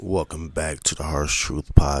Welcome back to the Harsh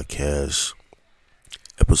Truth Podcast,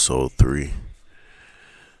 episode 3.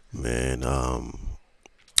 Man,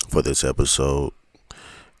 for this episode,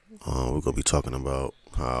 we're going to be talking about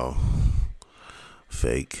how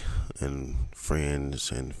fake and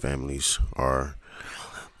friends and families are.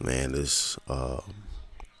 Man, this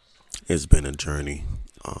it's been a journey.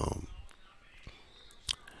 Um,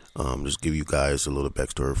 just give you guys a little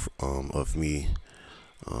backstory of me.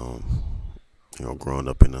 Um, growing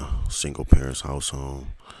up in a single parents household,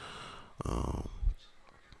 um,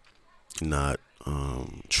 not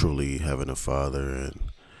truly having a father,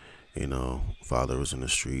 and father was in the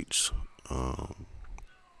streets. Um,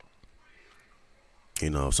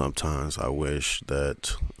 Sometimes I wish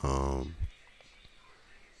that I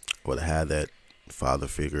would have had that father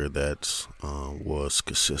figure that was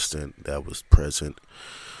consistent, that was present.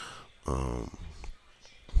 Um,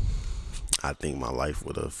 I think my life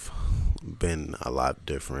would have been a lot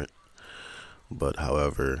different. But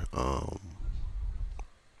however, I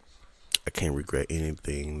can't regret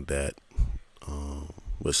anything that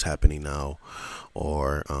was happening now,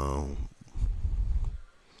 or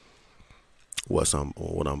what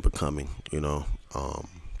I'm becoming. Um,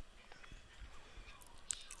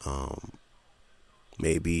 um,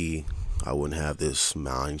 Maybe I wouldn't have this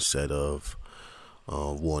mindset of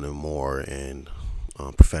wanting more and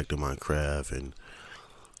perfecting my craft, and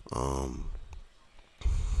um,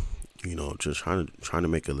 just trying to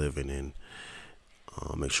make a living, and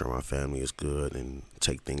make sure my family is good and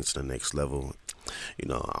take things to the next level.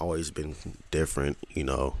 I always been different.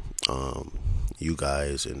 You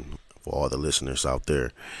guys and for all the listeners out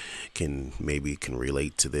there can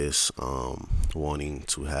relate to this, wanting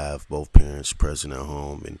to have both parents present at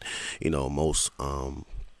home. And most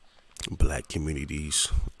black communities,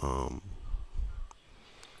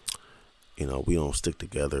 we don't stick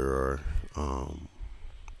together,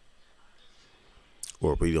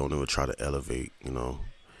 or we don't even try to elevate. And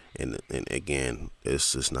again,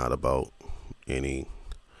 it's just not about any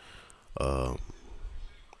um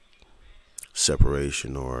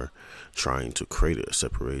separation, or trying to create a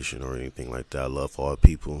separation or anything like that. I love all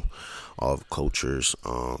people, all cultures.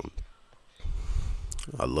 I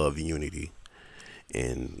love unity,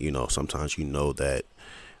 and sometimes that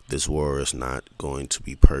this world is not going to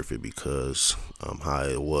be perfect because how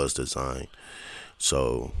it was designed.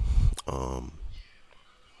 So, um,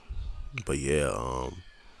 but yeah,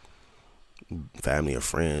 family or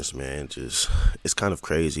friends, man, just it's kind of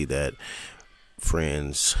crazy that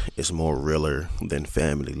friends is more realer than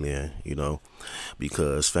family, man.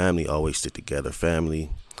 Because family always stick together. Family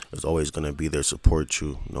is always gonna be there to support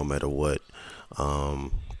you no matter what.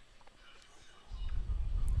 Um,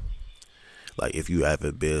 like if you have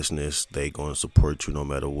a business, they gonna support you no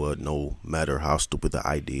matter what, no matter how stupid the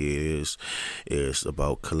idea is. It's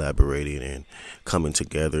about collaborating and coming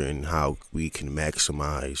together, and how we can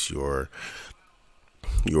maximize your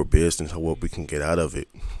business, what we can get out of it.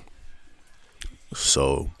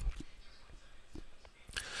 So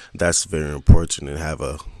that's very important, and have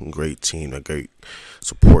a great team, a great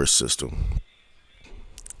support system.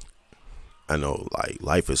 I know, like,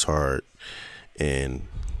 life is hard, and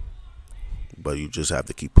but you just have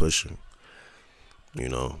to keep pushing. You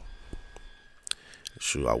know,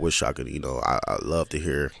 Shoot, I wish I could. I love to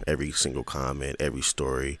hear every single comment, every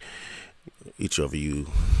story each of you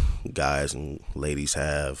guys and ladies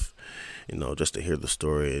have. Just to hear the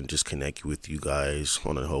story and just connect with you guys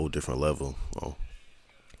on a whole different level.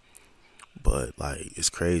 But like, it's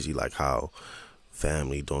crazy, like how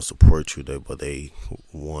family don't support you, but they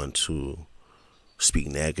want to speak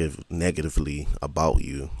negatively about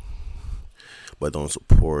you, but don't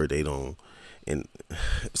support. They don't, and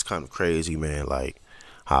it's kind of crazy, man. Like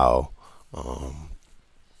how, um,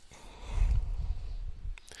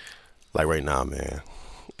 like right now, man,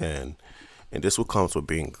 and this what comes with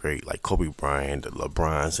being great. Like Kobe Bryant, the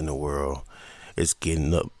LeBrons in the world, is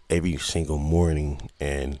getting up every single morning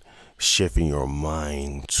and shifting your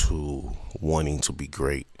mind to wanting to be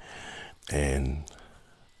great. And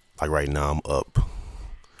like right now, I'm up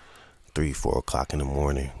 3, 4 o'clock in the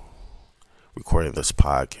morning recording this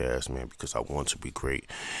podcast, man, because I want to be great,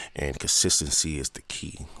 and consistency is the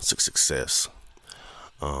key to success.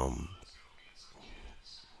 Um,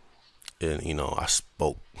 and I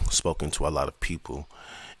spoken to a lot of people,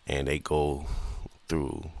 and they go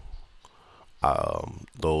through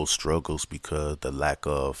those struggles because the lack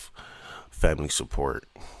of family support.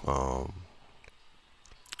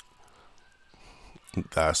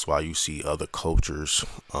 That's why you see other cultures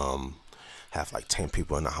have like 10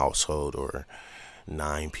 people in the household, or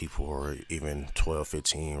 9 people, or even 12,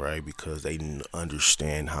 15, right? Because they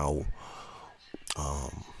understand how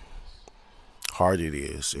um, hard it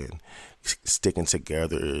is, and sticking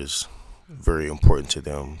together is very important to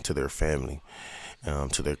them, to their family,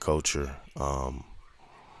 to their culture, and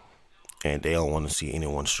they don't want to see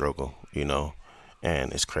anyone struggle, you know.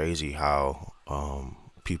 And it's crazy how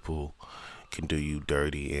people can do you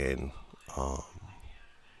dirty um,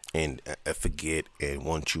 and forget and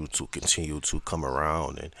want you to continue to come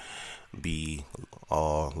around and be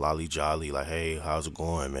all lolly jolly, like, hey, how's it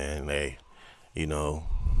going, man? Hey, you know,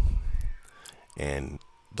 and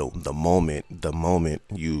the moment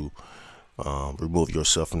you remove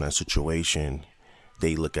yourself from that situation,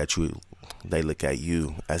 they look at you, they look at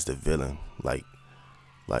you as the villain, like,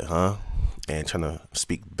 huh? And trying to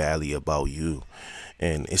speak badly about you,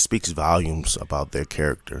 and it speaks volumes about their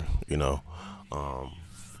character, you know,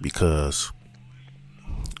 because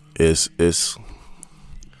it's it's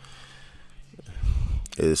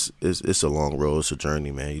it's a long road, it's a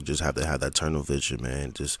journey, man. You just have to have that tunnel vision,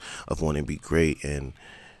 man, just of wanting to be great, and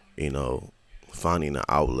you know, finding an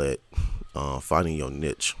outlet, finding your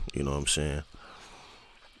niche. You know what I'm saying?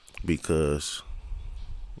 Because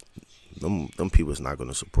them people's not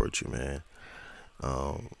gonna support you, man.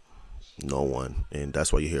 Um, no one, and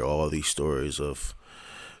that's why you hear all these stories of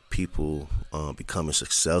people becoming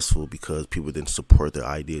successful because people didn't support their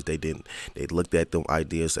ideas. They looked at them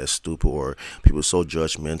ideas as stupid, or people so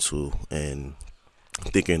judgmental and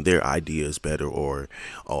thinking their idea is better, or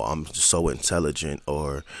oh, I'm so intelligent,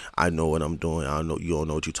 or I know what I'm doing. I know you don't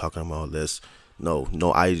know what you're talking about. Let's no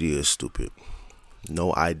idea is stupid.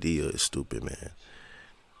 No idea is stupid, man.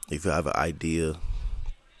 If you have an idea,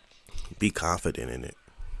 be confident in it,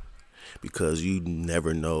 because you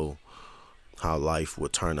never know how life will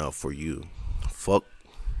turn out for you. Fuck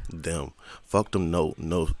them. Fuck them no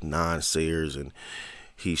non-sayers and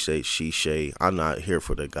he say she say. I'm not here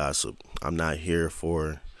for the gossip. I'm not here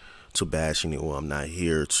for to bash anyone. I'm not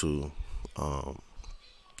here to um,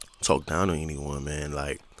 talk down on anyone, man.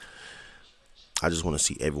 Like, I just want to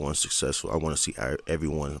see everyone successful. I want to see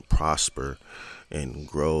everyone prosper and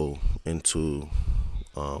grow into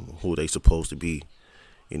who they supposed to be.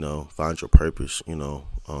 You know, find your purpose. You know,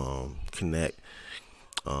 connect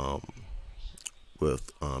um,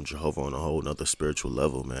 with Jehovah on a whole another spiritual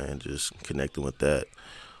level, man. Just connecting with that,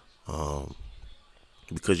 um,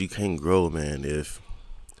 because you can't grow, man, if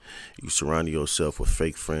you surround yourself with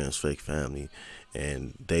fake friends, fake family,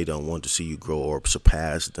 and they don't want to see you grow or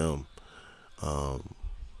surpass them. Um,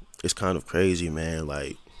 it's kind of crazy, man.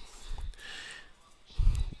 Like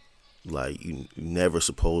you never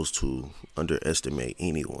supposed to underestimate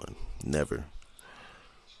anyone. Never.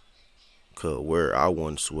 Cause where I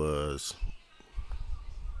once was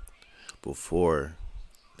before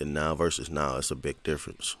the now versus now, it's a big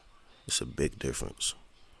difference. It's a big difference.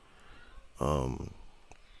 Um,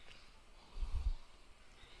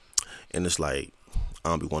 and it's like I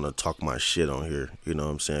don't be want to talk my shit on here. You know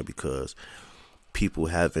what I'm saying? Because people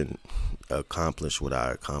haven't accomplished what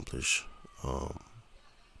I accomplished. Um,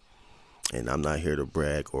 and I'm not here to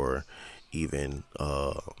brag or even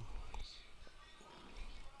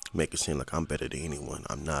make it seem like I'm better than anyone.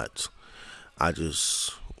 I'm not. I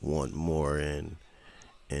just want more and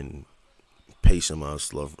pacing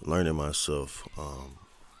myself, learning myself,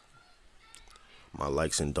 my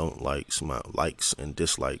likes and don't likes, my likes and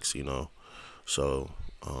dislikes, you know. So,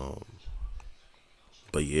 um,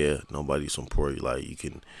 but yeah, nobody support you. Like, you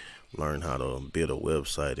can learn how to build a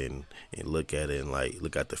website and look at it and like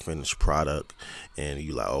look at the finished product, and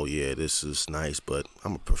you like, oh yeah, this is nice, but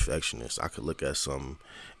I'm a perfectionist. I could look at something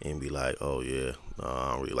and be like, oh yeah, no,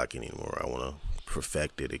 I don't really like it anymore. I want to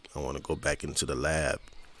perfect it. I want to go back into the lab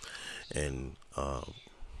and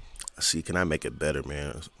see, can I make it better,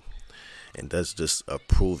 man? And that's just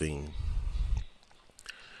approving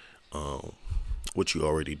um, what you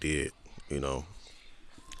already did, you know.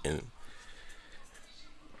 And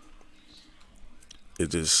it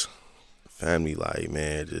just family, like,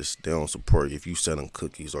 man, just they don't support you if you selling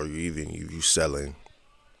cookies, or you even if you selling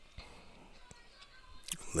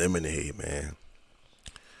lemonade, man.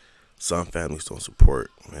 Some families don't support,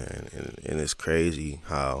 man, and it's crazy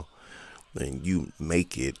how when you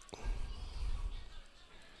make it,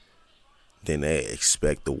 then they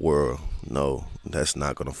expect the world. No, that's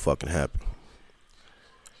not gonna fucking happen.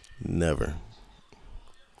 Never.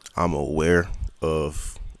 I'm aware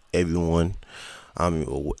of everyone.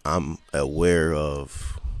 I'm aware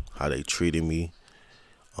of how they treated me.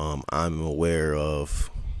 I'm aware of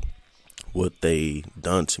what they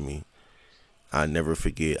done to me. I never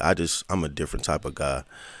forget. I'm a different type of guy.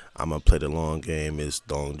 I'm gonna play the long game. It's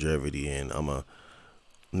longevity, and I'm gonna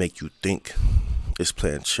make you think. It's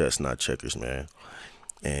playing chess, not checkers, man.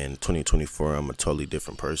 And 2024, I'm a totally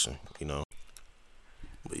different person, you know.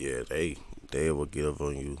 But yeah, they will give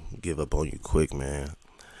up on you quick, man,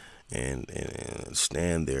 and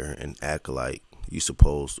stand there and act like you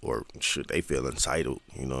supposed, or should they feel entitled,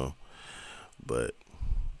 you know. But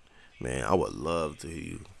man, I would love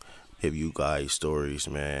to hear you guys stories,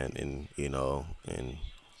 man, and and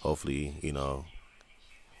hopefully,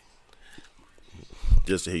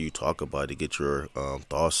 just to hear you talk about it, get your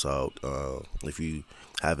thoughts out. If you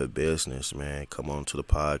have a business, man, come on to the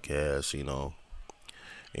podcast.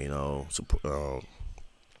 Support,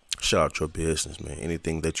 shout out your business, man.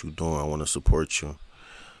 Anything that you're doing, I want to support you,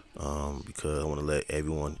 because I want to let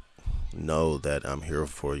everyone know that I'm here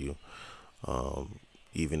for you. Um,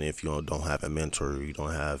 Even if you don't have a mentor, you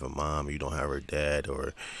don't have a mom, you don't have a dad,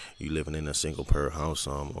 or you living in a single parent house,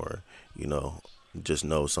 or you know, just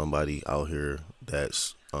know somebody out here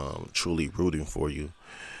that's truly rooting for you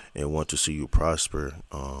and want to see you prosper.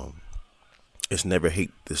 It's never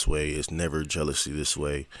hate this way. It's never jealousy this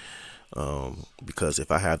way. Because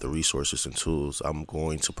if I have the resources and tools, I'm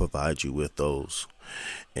going to provide you with those,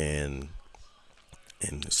 and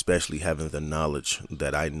especially having the knowledge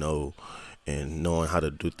that I know and knowing how to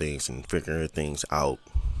do things and figuring things out.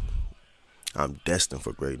 I'm destined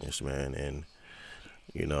for greatness, man. And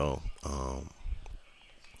you know,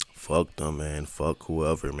 fuck them, man. Fuck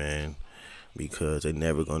whoever, man, because they're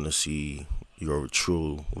never gonna see your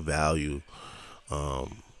true value.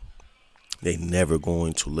 Um, they never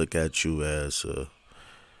going to look at you as a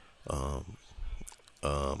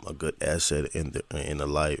good asset in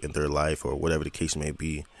their life, or whatever the case may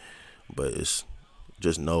be. But it's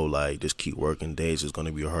just know, like, just keep working. Days is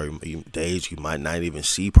gonna be hard. Days you might not even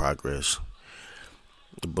see progress,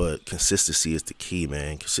 but consistency is the key,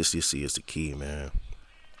 man. Consistency is the key, man.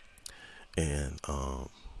 And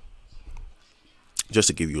just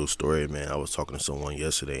to give you a story, man, I was talking to someone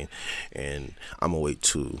yesterday, and I'm gonna wait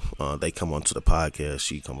to they come onto the podcast.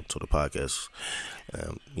 She come onto the podcast,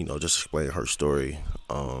 just explain her story.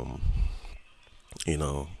 You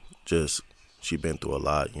know, just she been through a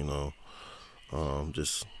lot.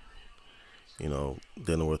 Just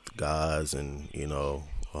dealing with guys, and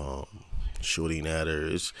shooting at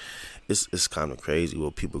her. It's kind of crazy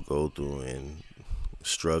what people go through and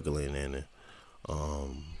struggling, and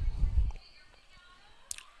um,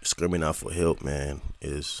 screaming out for help, man,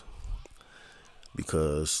 is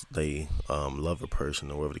because they love a person,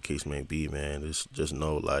 or whatever the case may be, man. It's just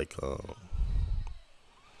know, like,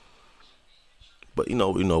 but you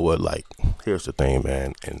know what, like, here's the thing,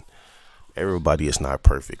 man, and everybody is not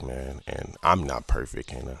perfect, man, and I'm not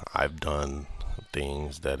perfect, and I've done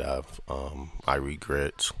things that I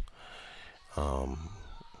regret. Um,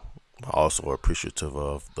 Also appreciative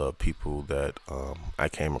of the people that I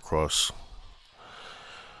came across.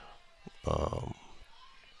 Um,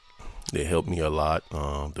 they helped me a lot.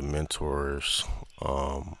 The mentors,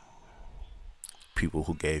 um, people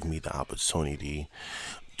who gave me the opportunity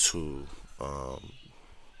to, um,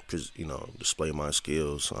 display my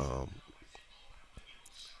skills.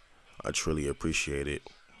 I truly appreciate it.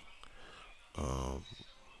 Um,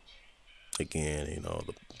 Again,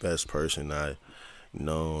 the best person I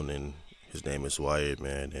known, and his name is Wyatt,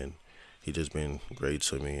 man, and he just been great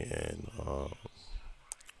to me, and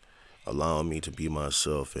allowing me to be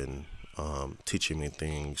myself, and teaching me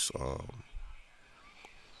things,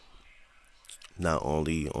 not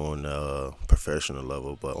only on a professional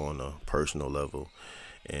level but on a personal level,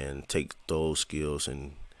 and take those skills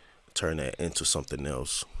and turn that into something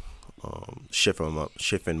else.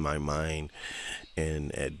 Shifting my mind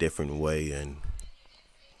in a different way, and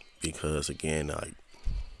because again,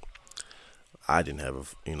 I didn't have a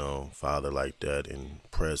father like that and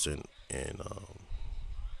present, and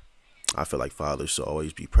I feel like fathers should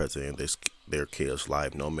always be present in their kid's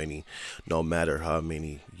life. No matter how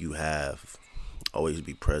many you have, always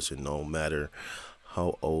be present. No matter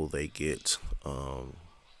how old they get, and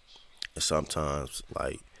sometimes,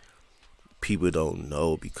 like, people don't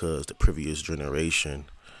know because the previous generation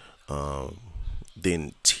um,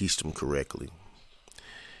 didn't teach them correctly.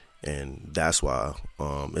 And that's why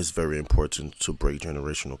it's very important to break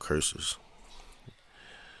generational curses,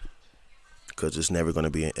 because it's going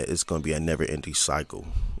to be a never ending cycle.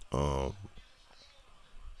 Um,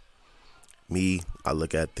 I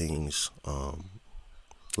look at things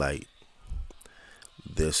like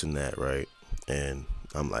this and that, right? And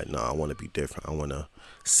I'm like, no, I want to be different. I want to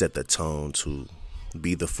set the tone to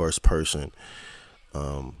be the first person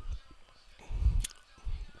um,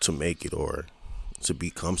 to make it, or to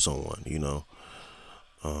become someone.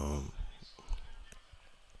 Um,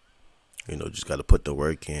 just got to put the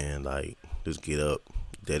work in. Like, just get up,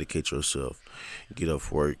 Dedicate yourself. Get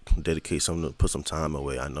up work. Dedicate something. Put some time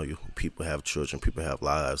away. I know you people have children. People have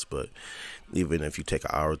lives. But even if you take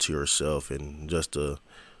an hour to yourself and just to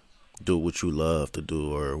do what you love to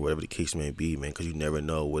do or whatever the case may be, man, because you never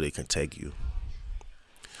know where they can take you.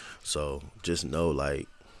 So just know, like,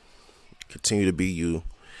 continue to be you.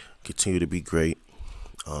 Continue to be great.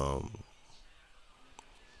 Um,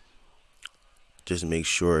 just make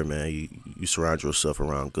sure, man, you surround yourself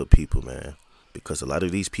around good people, man. Because a lot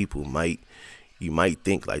of these people you might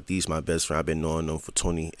think like these my best friend. I've been knowing them for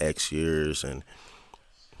 20x years, and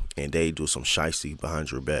they do some shicey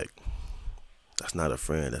behind your back. That's not a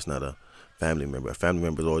friend. That's not a family member. A family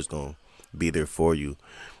member is always gonna be there for you,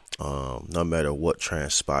 no matter what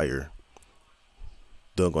transpire.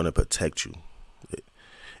 They're gonna protect you.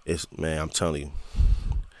 It's man, I'm telling you,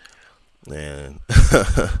 man.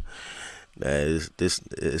 That is this.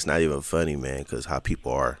 It's not even funny, man, because how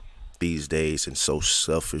people are these days and so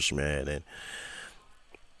selfish, man, and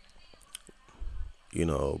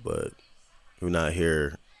but we're not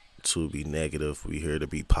here to be negative. We're here to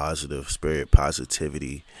be positive, spread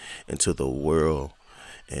positivity into the world.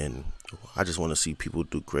 And I just want to see people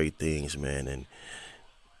do great things, man, and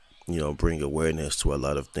bring awareness to a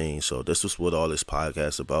lot of things. So this is what all this podcast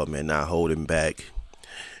is about, man. Not holding back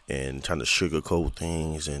and trying to sugarcoat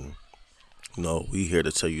things, and we here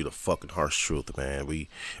to tell you the fucking harsh truth, man. We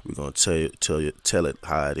gonna tell it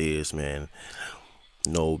how it is, man.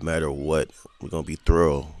 No matter what, we're gonna be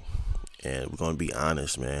thorough and we're gonna be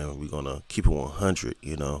honest, man. We're gonna keep it 100,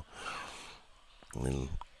 and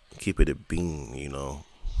keep it a bean,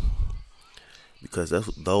 because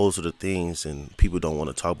those are the things, and people don't want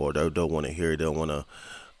to talk about. They don't want to hear. They don't want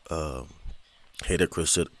to hear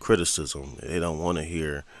the criticism. They don't want to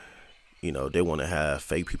hear. They want to have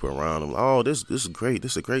fake people around them. Oh, this is great.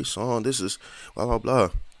 This is a great song. This is blah blah blah.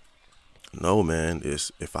 No, man.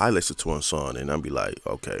 It's if I listen to a song and I'll be like,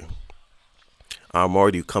 okay, I'm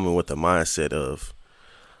already coming with the mindset of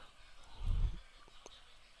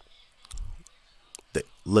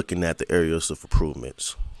looking at the areas of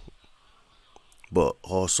improvements, but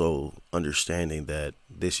also understanding that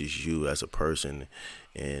this is you as a person,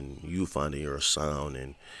 and you finding your sound,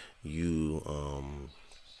 and you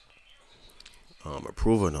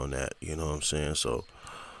approving on that. You know what I'm saying? So,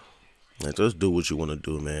 like, just do what you want to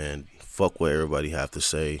do, man. Fuck what everybody have to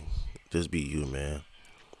say. Just be you, man.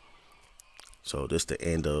 So this the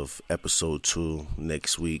end of episode 2.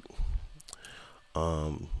 Next week,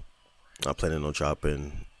 I'm planning on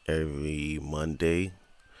dropping every Monday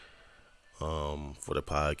for the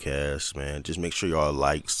podcast, man. Just make sure y'all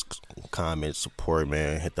like, comment, support,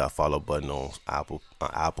 man. Hit that follow button on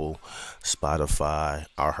Apple, Spotify,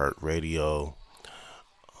 iHeartRadio,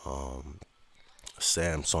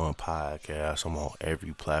 Samsung Podcast. I'm on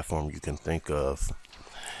every platform you can think of,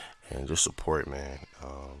 and just support, man.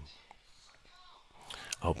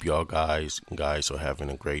 I hope y'all guys are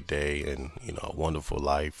having a great day and a wonderful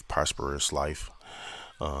life, prosperous life.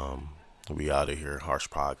 We out of here. Harsh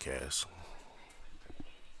Podcast.